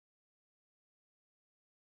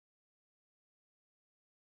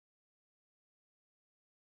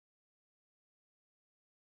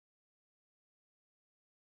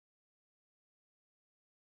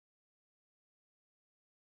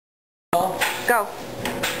Go.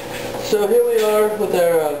 So here we are with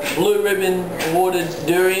our Blue Ribbon awarded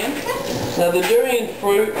durian. Now the durian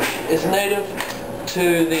fruit is native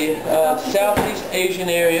to the Southeast Asian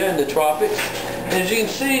area in the tropics. And as you can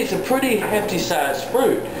see, it's a pretty hefty sized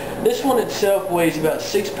fruit. This one itself weighs about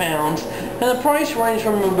 6 pounds, and the price ranges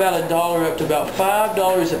from about $1 up to about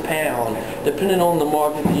 $5 a pound, depending on the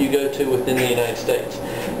market that you go to within the United States.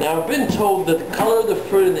 Now I've been told that the color of the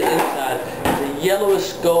fruit on the inside is a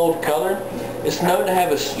yellowish gold color. It's known to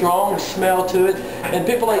have a strong smell to it, and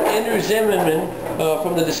people like Andrew Zimmerman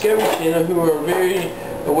from the Discovery Channel, who are very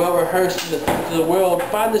well rehearsed in the world,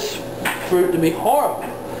 find this fruit to be horrible.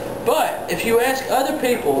 But if you ask other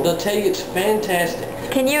people, they'll tell you it's fantastic.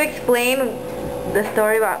 Can you explain the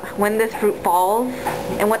story about when this fruit falls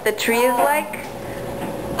and what the tree is like?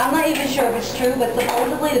 I'm not even sure if it's true, but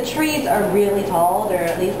supposedly the trees are really tall. They're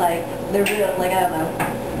at least they're real, I don't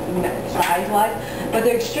know, size-wise, but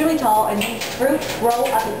they're extremely tall, and these fruits grow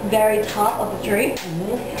at the very top of the tree.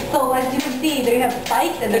 So as you can see, they have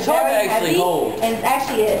spikes, and they're very heavy, and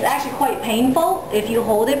it's actually quite painful if you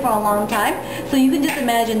hold it for a long time. So you can just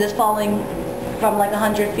imagine this falling from like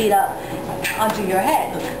 100 feet up onto your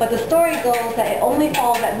head. But the story goes that it only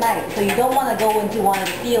falls at night, so you don't want to go into one of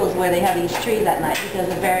the fields where they have these trees at night, because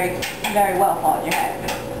it very well fall on your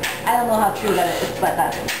head. I don't know how true that is, but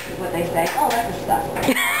that's what they say. Oh, that's the stuff.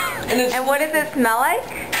 And what does it smell like?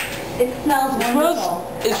 It smells wonderful.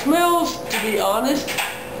 It smells, to be honest,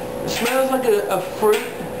 it smells like a fruit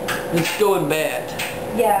that's going bad.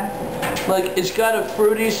 Yeah. Like, it's got a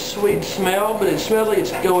fruity, sweet smell, but it smells like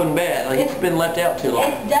it's going bad, like it's been left out too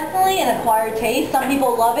long. It's definitely an acquired taste. Some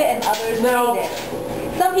people love it and others hate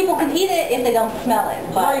it. Some people can eat it if they don't smell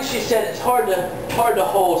it. But like she said, it's hard to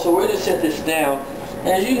hold, so we're going to set this down. And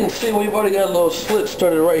as you can see, we've already got a little slit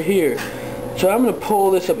started right here. So I'm going to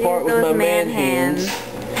pull this apart with my man hands.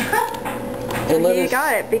 And You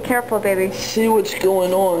got it. Be careful, baby. See what's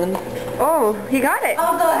going on. Oh, he got it.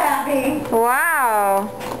 I'm so happy. Wow.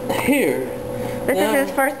 Here. This is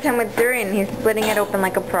his first time with durian. He's splitting it open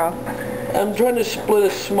like a pro. I'm trying to split a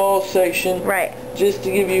small section. Right. Just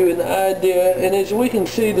to give you an idea. And as we can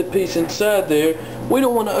see the piece inside there, we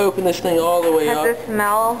don't want to open this thing all the way up. Has the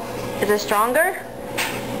smell, is it stronger?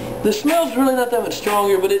 The smell's really not that much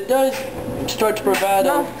stronger, but it does start to provide It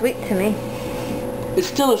smells sweet to me. It's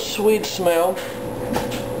still a sweet smell.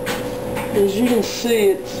 As you can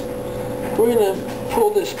see, we're going to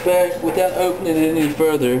pull this back without opening it any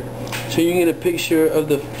further, so you can get a picture of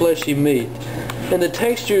the fleshy meat. And the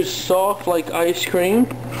texture is soft like ice cream.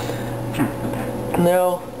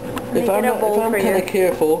 Now, if I'm kind of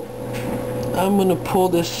careful, I'm going to pull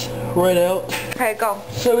this right out. Okay, go.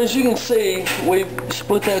 So as you can see, we've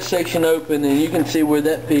split that section open, and you can see where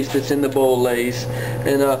that piece that's in the bowl lays.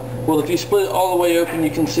 And well, if you split it all the way open, you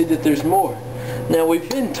can see that there's more. Now we've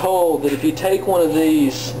been told that if you take one of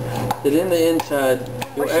these, that in the inside,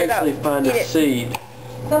 you'll actually find a seed.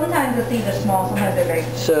 Sometimes the seeds are small, sometimes they're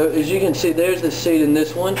big. So as you can see, there's the seed in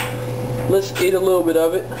this one. Let's eat a little bit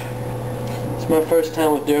of it. It's my first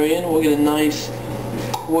time with durian. We'll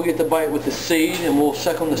get the bite with the seed, and we'll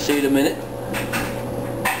suck on the seed a minute.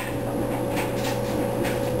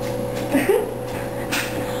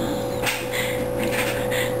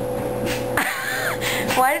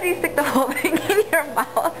 Why did he stick the whole thing in your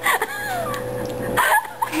mouth?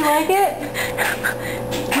 You like it?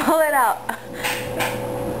 Pull it out.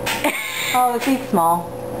 Oh, the seed's small.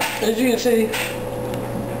 As you can see,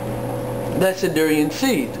 that's a durian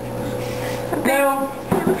seed. Now,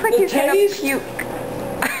 it looks like he's gonna puke.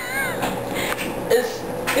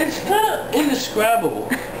 It's kind of indescribable.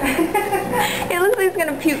 It looks like he's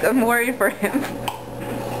gonna puke. I'm worried for him.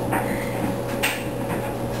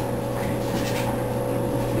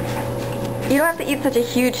 You don't have to eat such a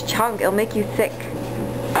huge chunk. It'll make you sick.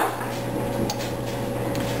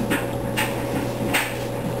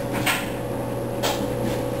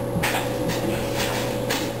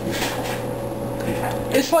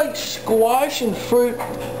 It's like squash and fruit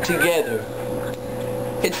together.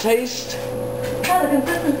 It tastes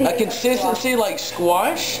a consistency like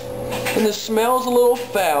squash, and the smell's a little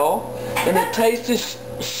foul, and the taste is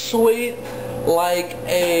sweet like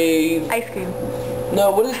a ice cream.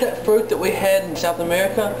 No, what is that fruit that we had in South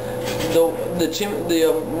America?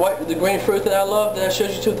 The green fruit that I love, that I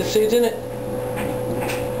showed you with the seeds in it?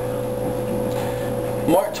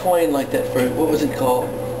 Mark Twain liked that fruit. What was it called?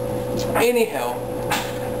 Anyhow,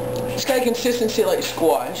 it's got a consistency like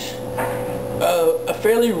squash, a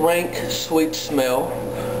fairly rank, sweet smell,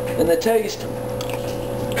 and the taste,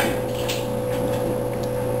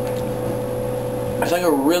 it's like a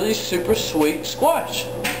really super sweet squash.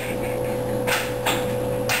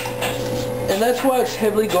 And that's why it's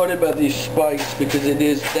heavily guarded by these spikes, because it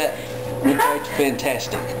is that, in fact,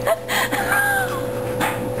 fantastic.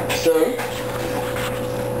 So,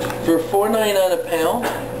 for $4.99 a pound,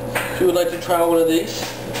 if you would like to try one of these,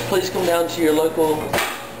 please come down to your local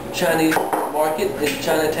Chinese market in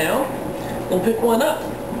Chinatown and pick one up.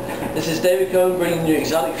 This is David Code bringing you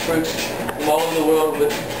exotic fruits from all over the world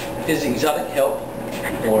with his exotic help.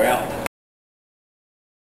 We're out.